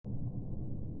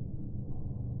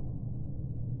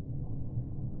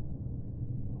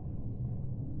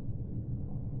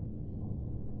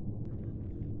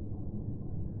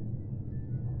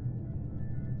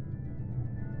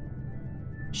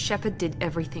Shepard did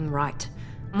everything right.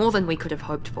 More than we could have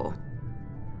hoped for.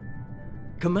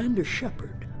 Commander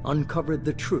Shepard uncovered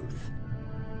the truth.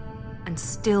 And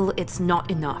still, it's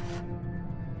not enough.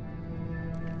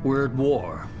 We're at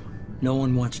war. No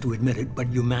one wants to admit it, but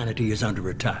humanity is under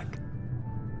attack.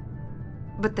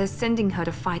 But they're sending her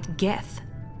to fight Geth.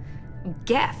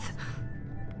 Geth!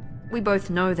 We both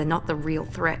know they're not the real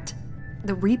threat.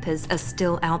 The Reapers are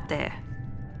still out there.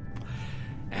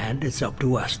 And it's up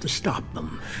to us to stop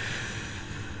them.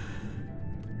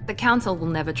 The Council will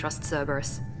never trust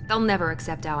Cerberus. They'll never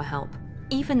accept our help,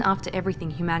 even after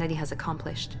everything humanity has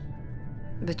accomplished.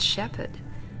 But Shepard,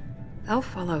 they'll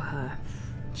follow her.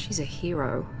 She's a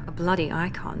hero, a bloody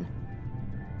icon.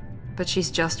 But she's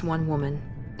just one woman.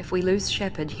 If we lose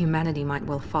Shepard, humanity might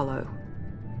well follow.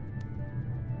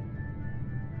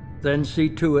 Then see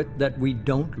to it that we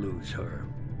don't lose her.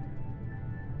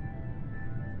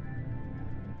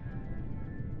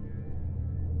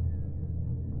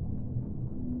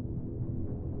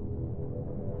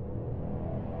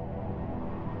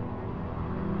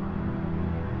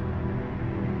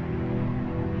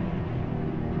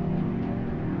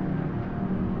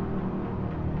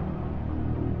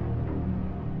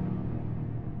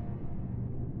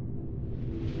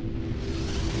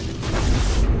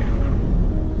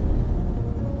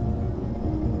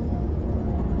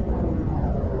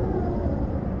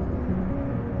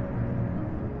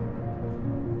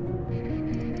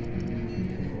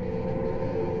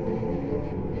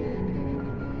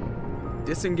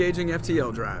 Disengaging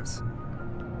FTL drives.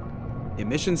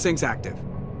 Emission sinks active.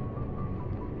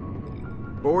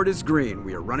 Board is green.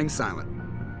 We are running silent.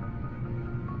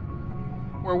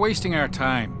 We're wasting our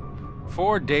time.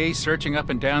 4 days searching up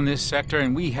and down this sector,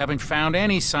 and we haven't found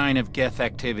any sign of Geth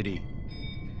activity.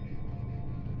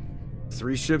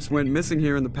 3 ships went missing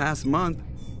here in the past month.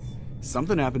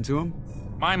 Something happened to them.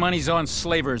 My money's on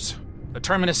slavers. The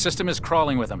Terminus system is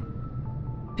crawling with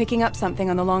them. Picking up something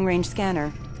on the long-range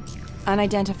scanner.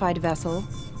 Unidentified vessel.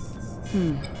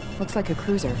 Looks like a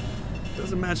cruiser.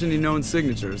 Doesn't match any known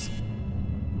signatures.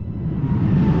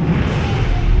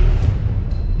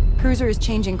 Cruiser is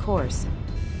changing course.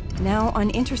 Now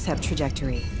on intercept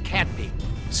trajectory. Can't be.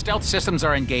 Stealth systems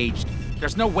are engaged.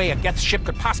 There's no way a Geth ship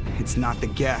could possibly... It's not the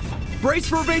Geth. Brace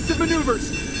for evasive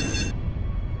maneuvers!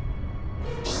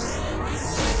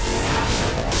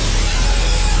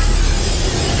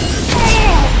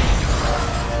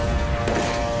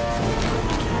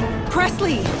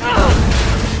 Presley!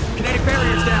 Kinetic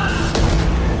barriers down.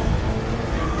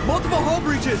 Multiple hull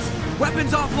breaches.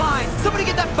 Weapons offline. Somebody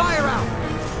get that fire out.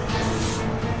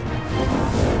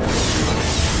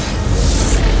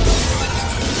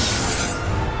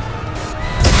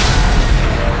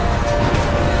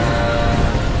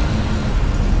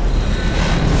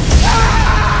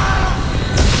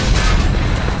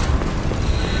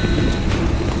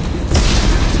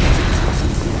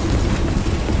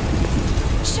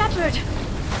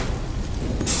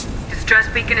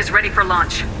 Distress beacon is ready for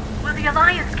launch. Will the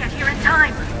Alliance get here in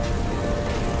time?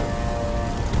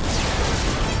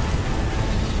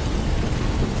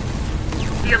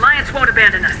 The Alliance won't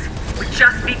abandon us. We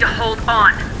just need to hold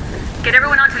on. Get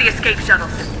everyone onto the escape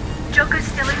shuttles. Joker's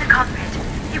still in the cockpit.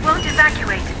 He won't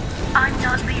evacuate. I'm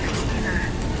not leaving either.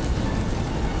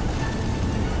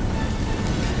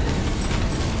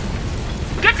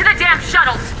 Get to the damn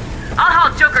shuttles! I'll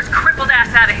haul Joker's crippled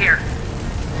ass out of here.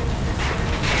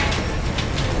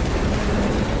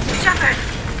 Shepard!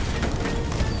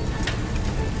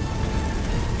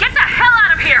 Get the hell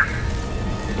out of here!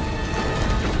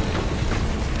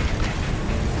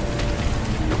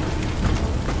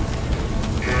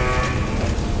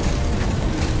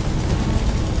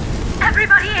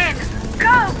 Everybody in!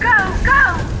 Go, go,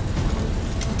 go!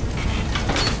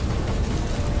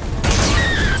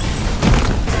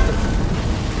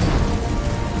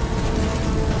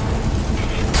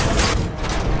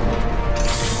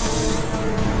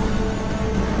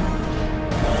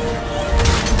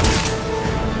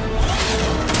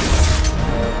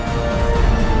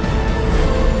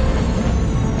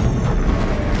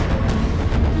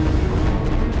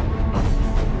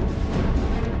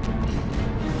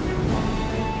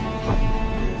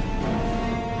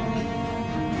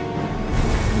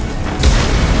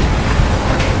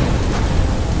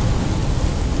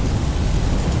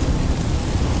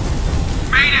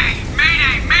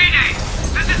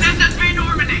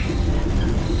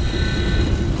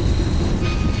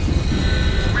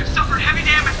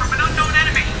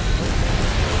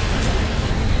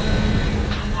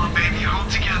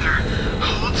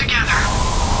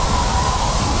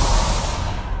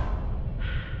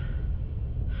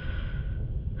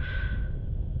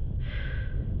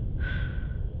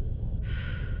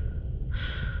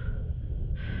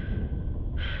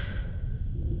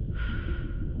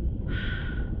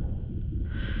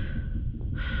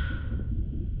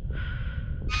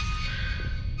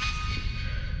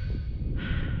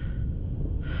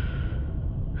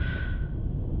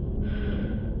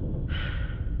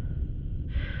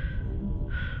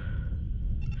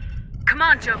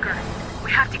 Come on, Joker.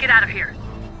 We have to get out of here.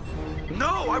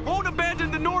 No, I won't abandon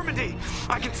the Normandy!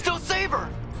 I can still save her!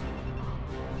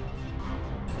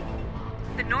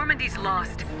 The Normandy's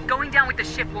lost. Going down with the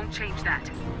ship won't change that.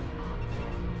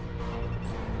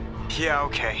 Yeah,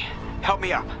 okay. Help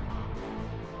me up.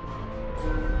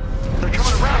 They're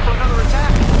coming around for another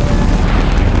attack!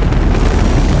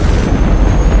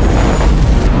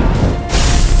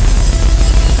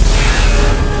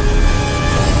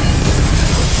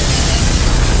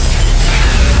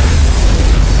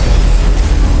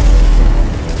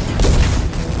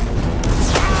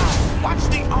 Watch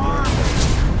the arm!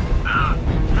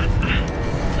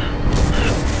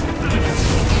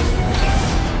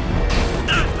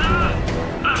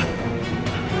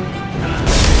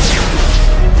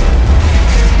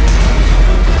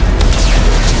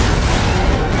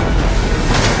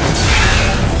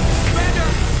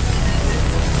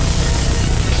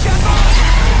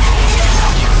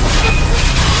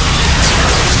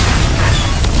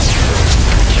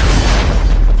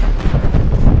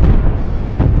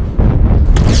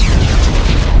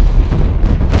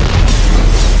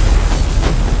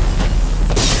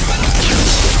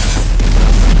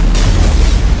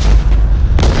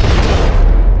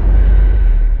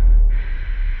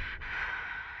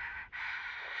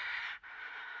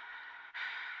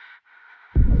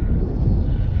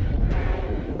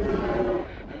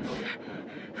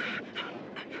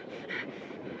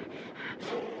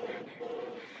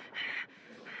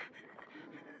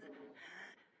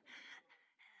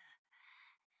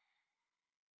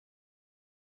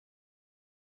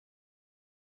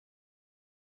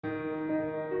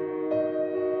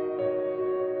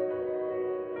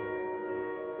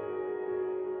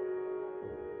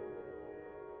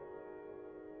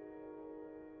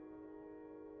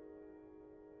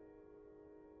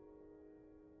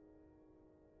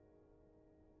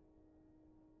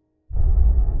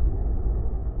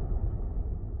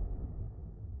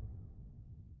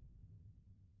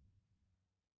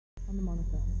 On the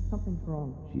monitor, something's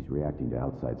wrong. She's reacting to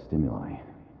outside stimuli,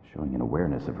 showing an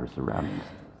awareness of her surroundings.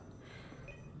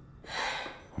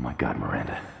 Oh my God,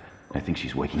 Miranda. I think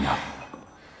she's waking up.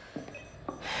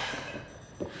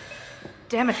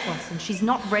 Damn it, Watson, she's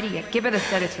not ready yet. Give her the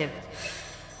sedative.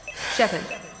 Shepard,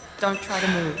 don't try to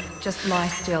move. Just lie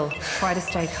still. Try to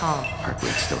stay calm. Heart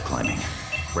rate's still climbing.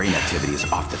 Brain activity is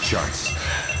off the charts.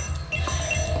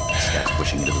 Stats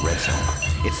pushing into the red zone.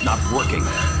 It's not working.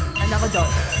 Another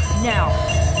dose. Now.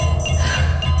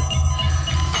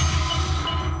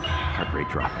 Heart rate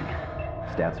dropping.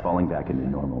 Stats falling back into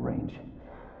normal range.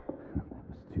 That was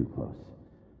too close.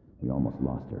 We almost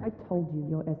lost her. I told you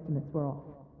your estimates were off.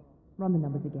 Run the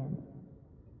numbers again.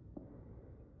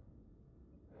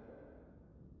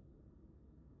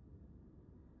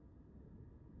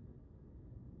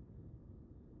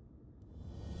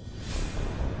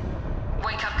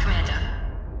 Wake up, Commander.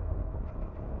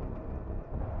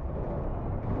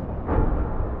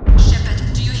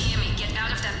 Shepard, do you hear me? Get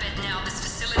out of that bed now. This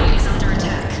facility is under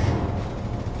attack.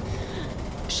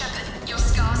 Shepard, your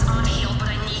scars aren't healed, but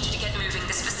I need you to get moving.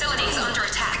 This facility is under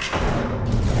attack.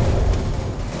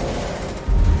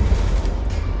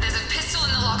 There's a pistol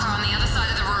in the locker on the other side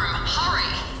of the room.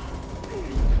 Hurry!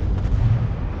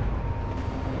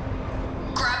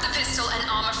 Grab the pistol and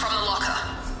armor from the locker.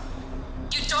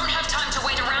 You don't have time to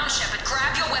wait around, Shepard.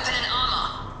 Grab your weapon and armor.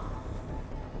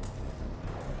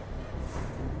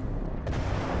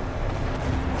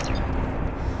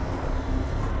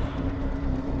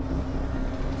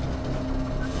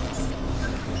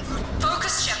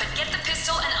 Focus, Shepard. Get the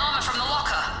pistol and armor from the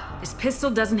locker. This pistol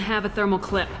doesn't have a thermal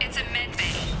clip. It's a med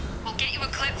bay. We'll get you a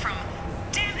clip from...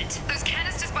 Damn it! Those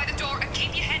canisters by the door, and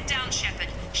keep your head down, Shepard.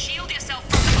 Shield yourself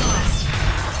from the blast.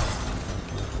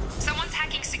 Someone's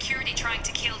hacking security trying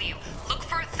to kill you. Look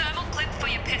for a thermal clip for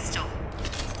your pistol.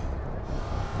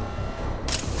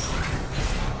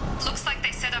 Looks like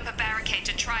they set up a barricade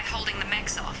to try holding the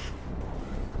mechs off.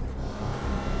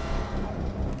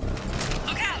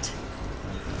 Look out!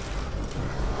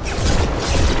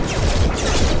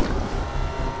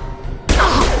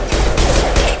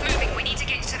 Keep moving, we need to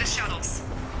get you to the shuttles.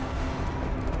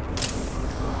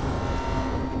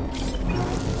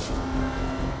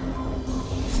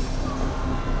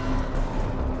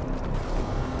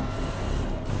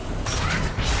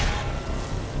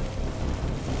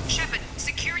 Shepard,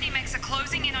 security mechs are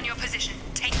closing in on your position.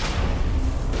 Take them.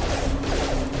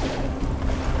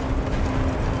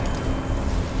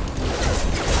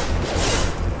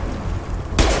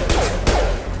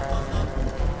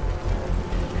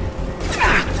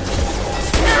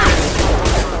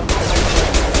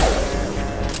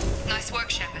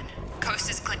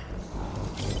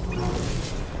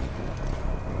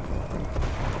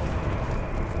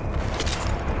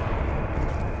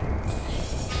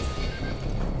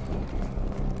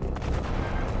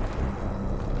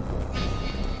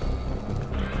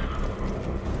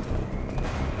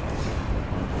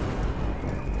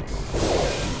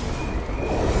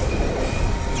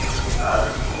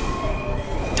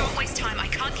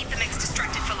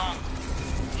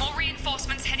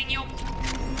 Yo!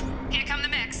 Here come the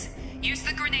mechs. Use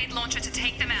the grenade launcher to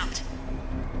take them out.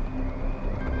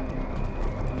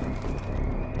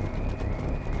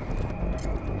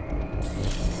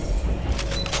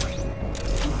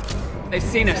 They've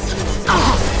seen us.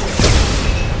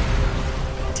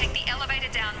 Take the elevator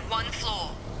down 1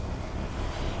 floor.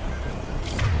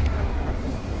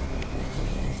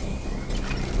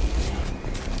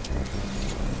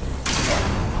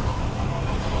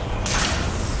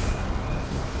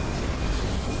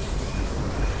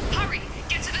 Hurry!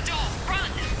 Get to the door! Run!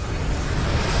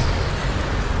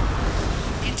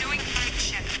 You're doing great,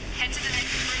 Shepard. Head to the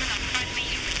next room and I'll try to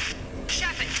meet you.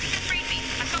 Shepard, read me.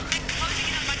 I've got men closing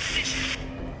in on my position.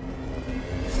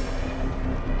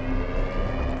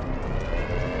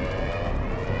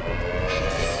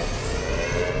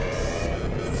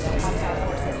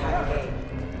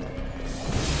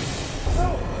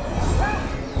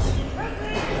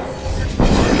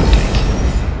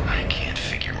 I can't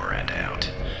figure Miranda out.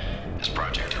 As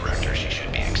project director, she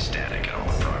should be ecstatic at all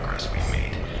the progress we've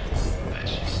made. But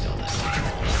she's still the same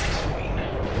old nice queen.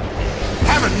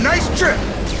 Have a nice trip!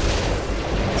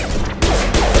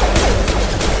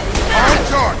 On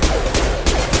target!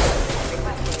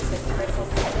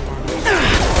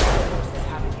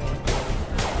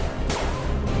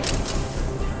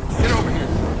 Get over here.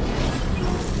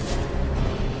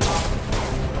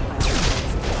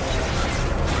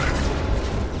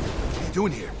 What are you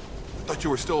doing here? I thought you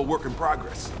were still a work in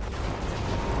progress.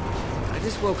 I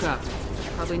just woke up.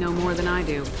 Probably know more than I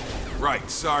do. Right,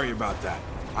 sorry about that.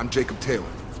 I'm Jacob Taylor.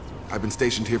 I've been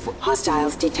stationed here for—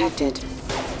 Hostiles detected.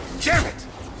 Damn it!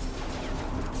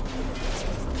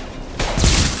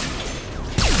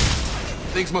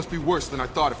 Things must be worse than I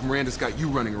thought if Miranda's got you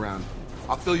running around.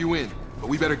 I'll fill you in, but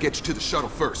we better get you to the shuttle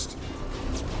first.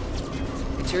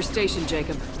 It's your station,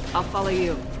 Jacob. I'll follow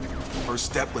you. First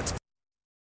step, let's—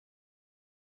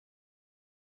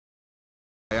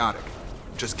 Chaotic.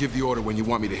 Just give the order when you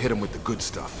want me to hit him with the good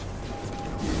stuff.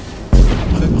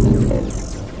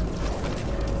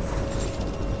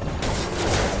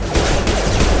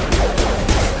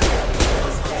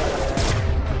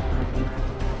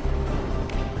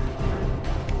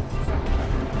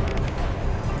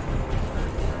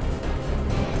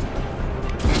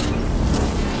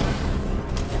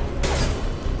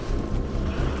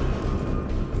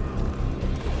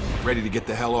 Ready to get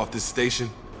the hell off this station?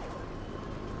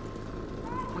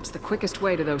 What's the quickest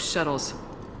way to those shuttles?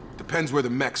 Depends where the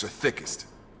mechs are thickest.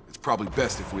 It's probably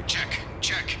best if we— Check.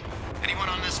 Anyone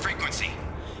on this frequency?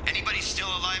 Anybody still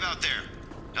alive out there?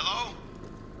 Hello?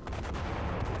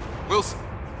 Wilson,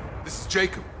 this is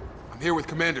Jacob. I'm here with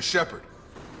Commander Shepard.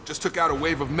 Just took out a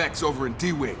wave of mechs over in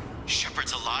D-Wing.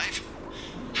 Shepard's alive?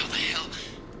 How the hell?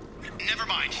 Never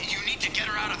mind. You need to get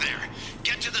her out of there.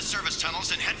 Get to the service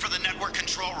tunnels and head for the network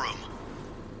control room.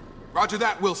 Roger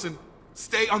that, Wilson.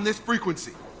 Stay on this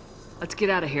frequency. Let's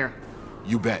get out of here.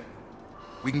 You bet.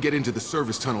 We can get into the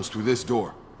service tunnels through this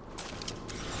door.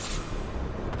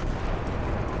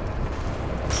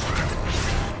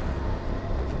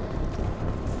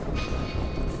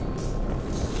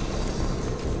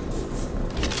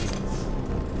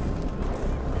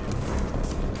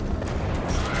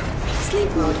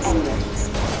 Sleep mode ended.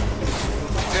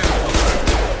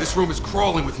 Damn. This room is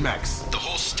crawling with mechs. The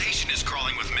whole station is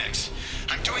crawling with mechs.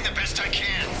 I'm doing the best I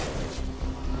can.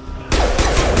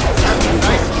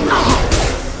 Oh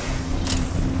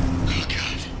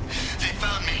God. They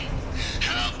found me.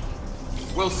 Help.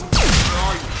 Wilson, where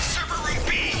are you? Server room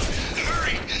B.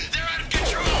 Hurry. They're out of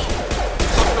control.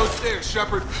 Up those stairs,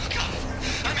 Shepard. God.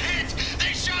 I'm hit.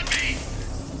 They shot me.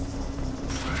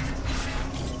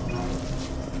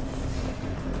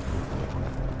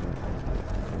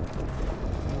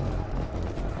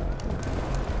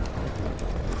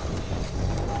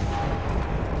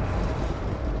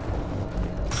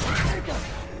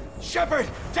 Shepard,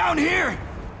 down here!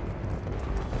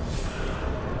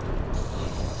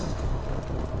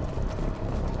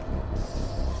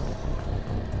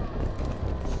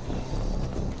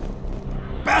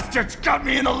 Bastards got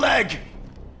me in the leg!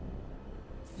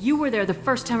 You were there the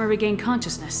first time I regained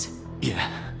consciousness. Yeah,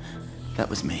 that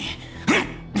was me.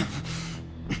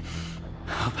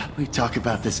 How about we talk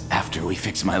about this after we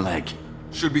fix my leg?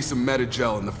 Should be some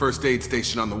meta-gel in the first aid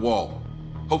station on the wall.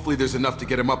 Hopefully there's enough to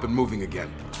get him up and moving again.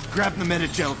 Grab the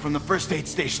meta-gel from the first aid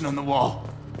station on the wall.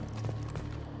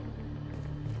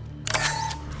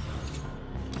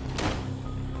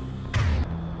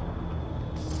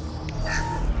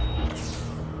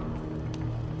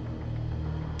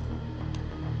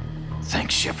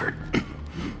 Thanks, Shepard.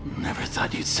 Never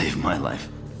thought you'd save my life.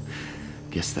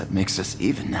 Guess that makes us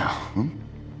even now, hmm?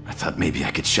 I thought maybe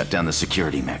I could shut down the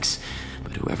security mechs,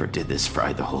 but whoever did this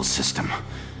fried the whole system.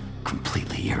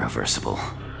 Completely irreversible.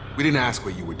 We didn't ask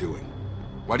what you were doing.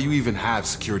 Why do you even have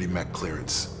security mech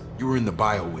clearance? You were in the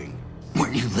bio wing.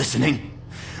 Weren't you listening?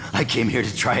 I came here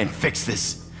to try and fix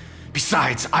this.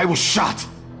 Besides, I was shot!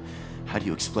 How do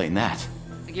you explain that?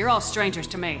 You're all strangers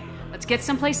to me. Let's get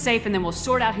someplace safe and then we'll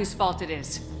sort out whose fault it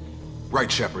is. Right,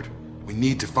 Shepard. We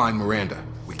need to find Miranda.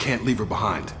 We can't leave her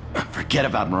behind. Forget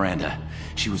about Miranda.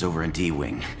 She was over in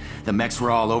D-Wing. The mechs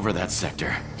were all over that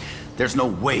sector. There's no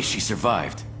way she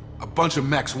survived. A bunch of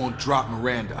mechs won't drop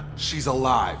Miranda. She's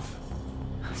alive.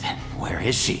 Then where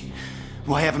is she?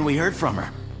 Why haven't we heard from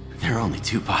her? There are only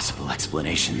two possible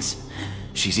explanations.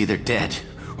 She's either dead,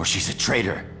 or she's a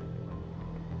traitor.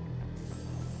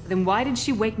 Then why did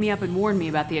she wake me up and warn me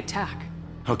about the attack?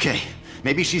 Okay,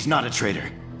 maybe she's not a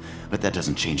traitor. But that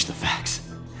doesn't change the facts.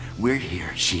 We're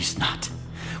here, she's not.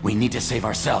 We need to save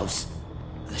ourselves.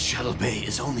 The shuttle bay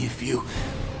is only a few...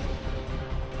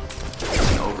 We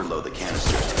can overload the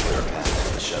canisters to clear a path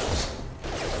to the shuttles.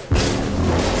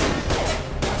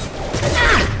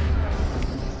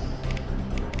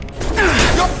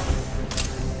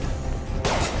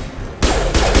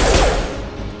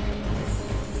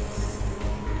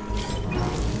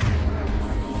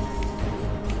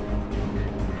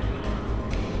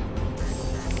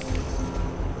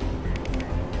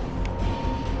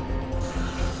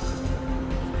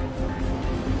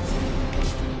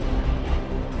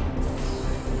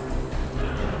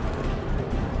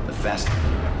 Fast.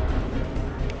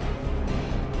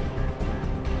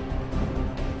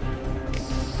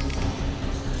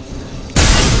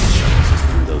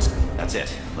 Through those. That's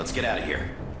it. Let's get out of here.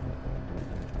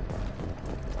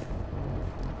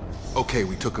 Okay,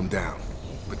 we took him down.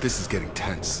 But this is getting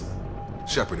tense.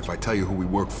 Shepard, if I tell you who we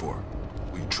work for,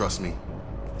 will you trust me?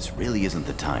 This really isn't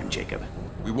the time, Jacob.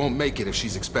 We won't make it if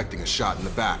she's expecting a shot in the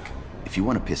back. If you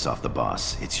want to piss off the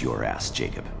boss, it's your ass,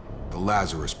 Jacob. The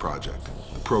Lazarus Project.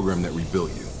 The program that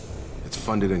rebuilt you. It's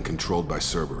funded and controlled by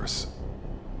Cerberus.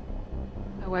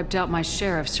 I wiped out my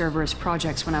share of Cerberus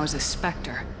projects when I was a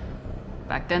Spectre.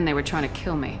 Back then they were trying to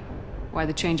kill me. Why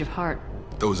the change of heart?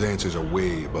 Those answers are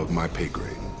way above my pay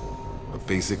grade. But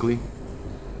basically,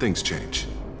 things change.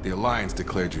 The Alliance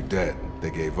declared you dead.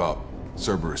 They gave up.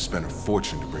 Cerberus spent a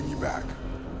fortune to bring you back.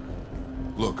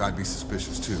 Look, I'd be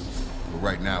suspicious too. But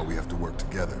right now we have to work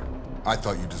together. I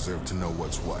thought you deserved to know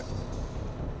what's what.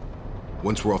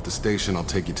 Once we're off the station, I'll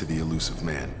take you to the elusive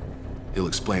man. He'll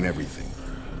explain everything.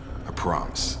 I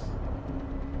promise.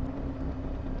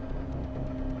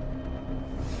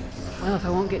 Well, if I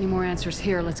won't get any more answers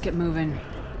here, let's get moving.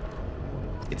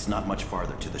 It's not much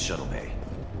farther to the shuttle bay.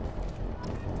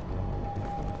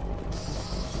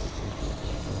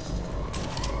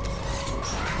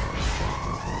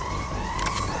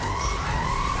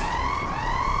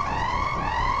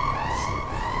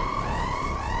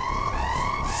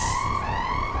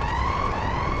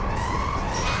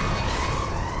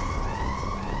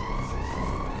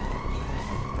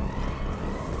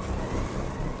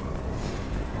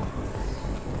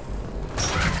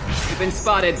 Been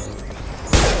spotted.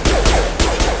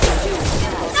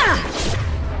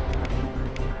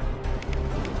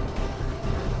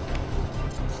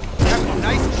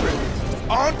 Nice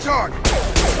trip. On target.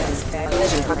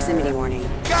 Collision proximity warning.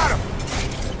 Got him.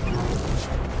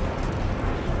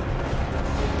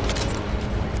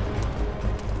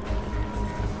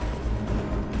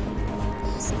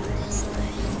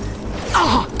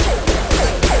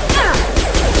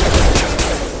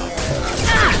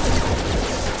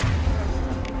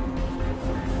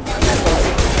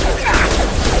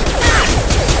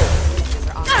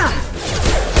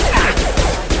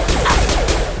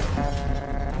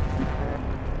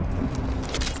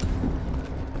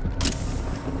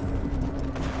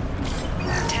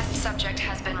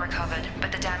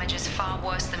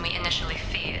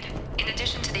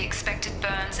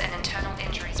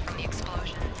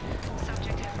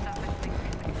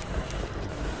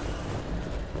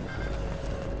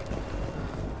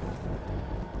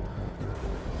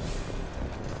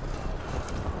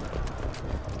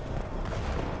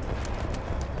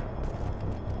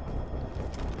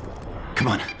 Come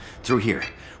on, through here.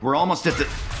 We're almost at the...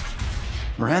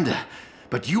 Miranda,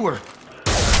 but you were...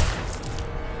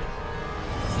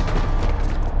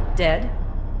 Dead?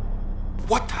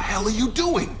 What the hell are you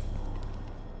doing?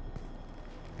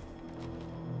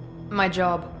 My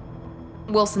job.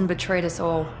 Wilson betrayed us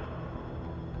all.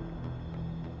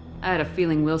 I had a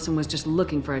feeling Wilson was just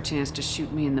looking for a chance to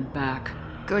shoot me in the back.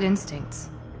 Good instincts.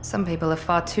 Some people are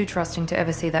far too trusting to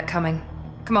ever see that coming.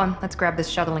 Come on, let's grab this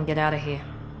shuttle and get out of here.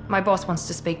 My boss wants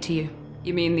to speak to you.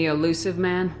 You mean the elusive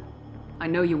man? I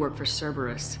know you work for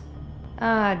Cerberus.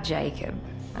 Ah, Jacob.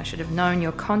 I should have known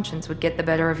your conscience would get the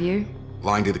better of you.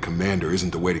 Lying to the commander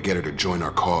isn't the way to get her to join our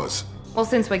cause. Well,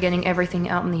 since we're getting everything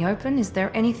out in the open, is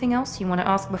there anything else you want to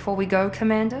ask before we go,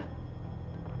 Commander?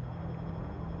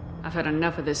 I've had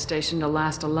enough of this station to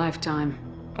last a lifetime.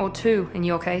 Or two, in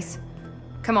your case.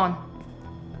 Come on.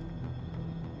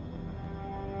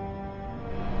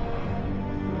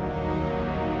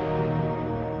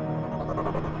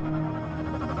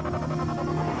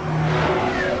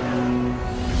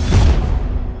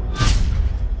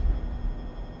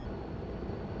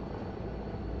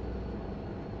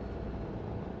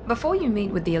 Before you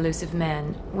meet with the elusive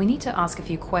man, we need to ask a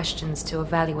few questions to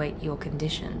evaluate your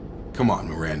condition. Come on,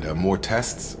 Miranda, more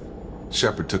tests?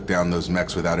 Shepard took down those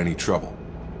mechs without any trouble.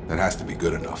 That has to be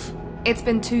good enough. It's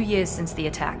been 2 years since the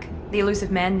attack. The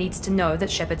elusive man needs to know that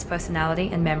Shepard's personality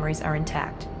and memories are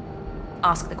intact.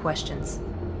 Ask the questions.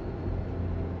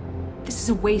 This is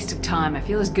a waste of time. I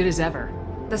feel as good as ever.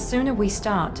 The sooner we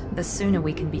start, the sooner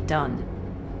we can be done.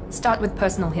 Start with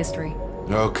personal history.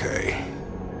 Okay.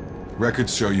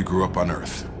 Records show you grew up on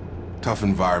Earth. Tough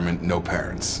environment, no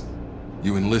parents.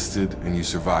 You enlisted, and you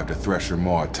survived a Thresher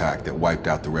Maw attack that wiped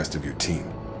out the rest of your team.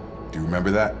 Do you remember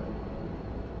that?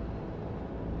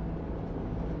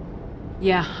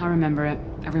 Yeah, I remember it.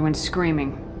 Everyone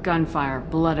screaming, gunfire,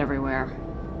 blood everywhere.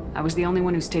 I was the only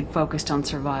one who stayed focused on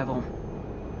survival.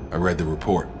 I read the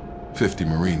report. 50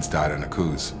 Marines died on a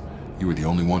cruise. You were the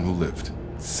only one who lived.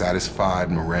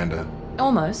 Satisfied, Miranda?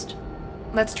 Almost.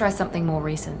 Let's try something more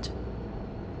recent.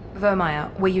 Vermeer,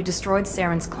 where you destroyed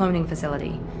Saren's cloning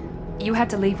facility. You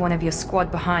had to leave one of your squad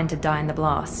behind to die in the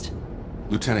blast.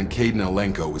 Lieutenant Caden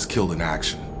Alenko was killed in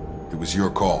action. It was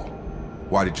your call.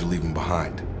 Why did you leave him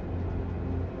behind?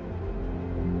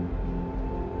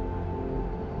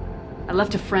 I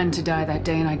left a friend to die that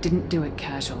day and I didn't do it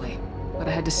casually. But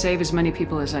I had to save as many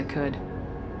people as I could.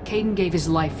 Caden gave his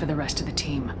life for the rest of the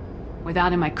team.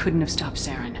 Without him, I couldn't have stopped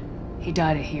Saren. He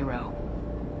died a hero.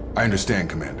 I understand,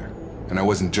 Commander. And I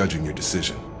wasn't judging your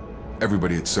decision.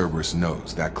 Everybody at Cerberus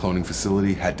knows that cloning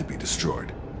facility had to be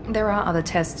destroyed. There are other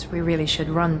tests we really should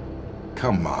run.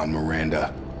 Come on,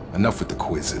 Miranda. Enough with the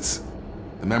quizzes.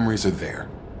 The memories are there,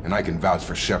 and I can vouch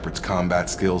for Shepard's combat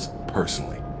skills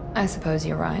personally. I suppose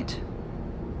you're right.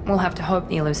 We'll have to hope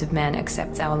the elusive man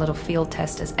accepts our little field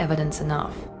test as evidence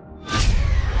enough.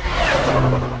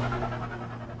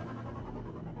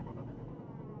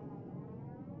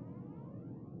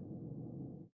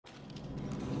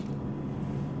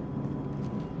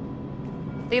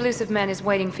 The elusive man is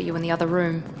waiting for you in the other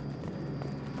room.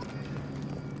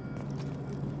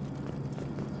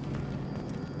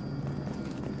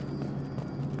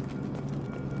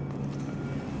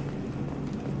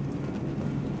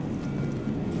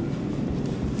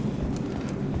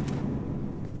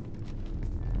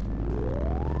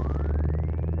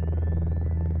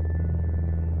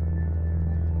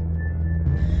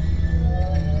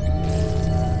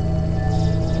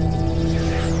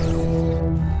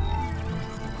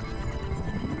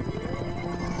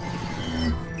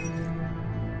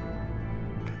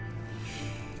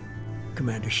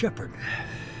 Commander Shepard.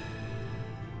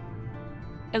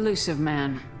 Elusive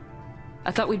man.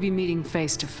 I thought we'd be meeting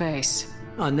face to face.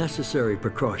 Unnecessary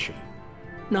precaution.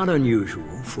 Not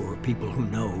unusual for people who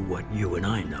know what you and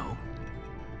I know.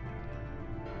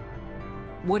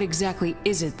 What exactly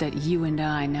is it that you and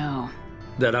I know?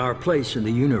 That our place in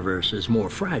the universe is more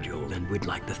fragile than we'd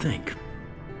like to think.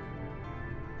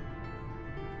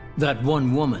 That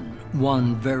one woman,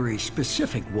 one very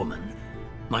specific woman,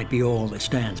 might be all that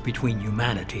stands between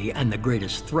humanity and the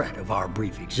greatest threat of our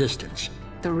brief existence.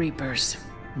 The Reapers.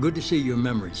 Good to see your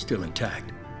memory's still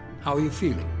intact. How are you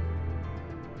feeling?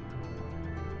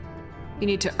 You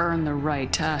need to earn the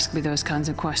right to ask me those kinds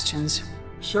of questions.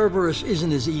 Cerberus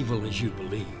isn't as evil as you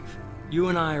believe. You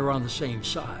and I are on the same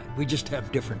side. We just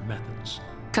have different methods.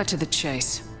 Cut to the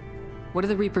chase. What are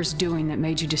the Reapers doing that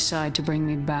made you decide to bring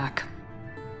me back?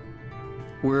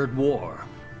 We're at war.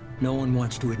 No one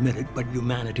wants to admit it, but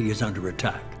humanity is under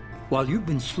attack. While you've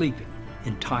been sleeping,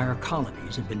 entire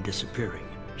colonies have been disappearing.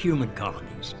 Human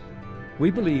colonies. We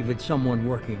believe it's someone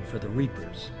working for the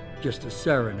Reapers, just as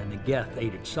Saren and the Geth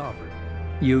aided Sovereign.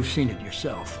 You've seen it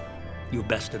yourself. You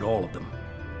bested all of them.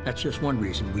 That's just one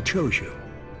reason we chose you.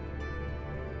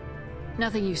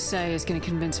 Nothing you say is going to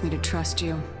convince me to trust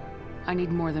you. I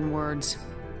need more than words.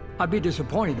 I'd be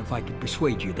disappointed if I could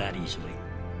persuade you that easily.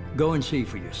 Go and see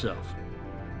for yourself.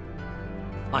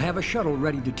 I have a shuttle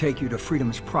ready to take you to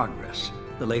Freedom's Progress,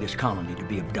 the latest colony to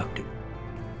be abducted.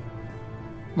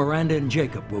 Miranda and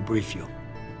Jacob will brief you.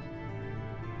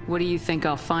 What do you think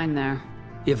I'll find there?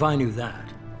 If I knew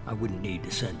that, I wouldn't need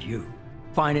to send you.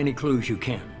 Find any clues you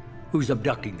can. Who's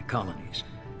abducting the colonies?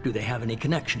 Do they have any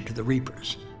connection to the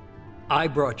Reapers? I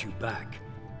brought you back.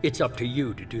 It's up to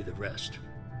you to do the rest.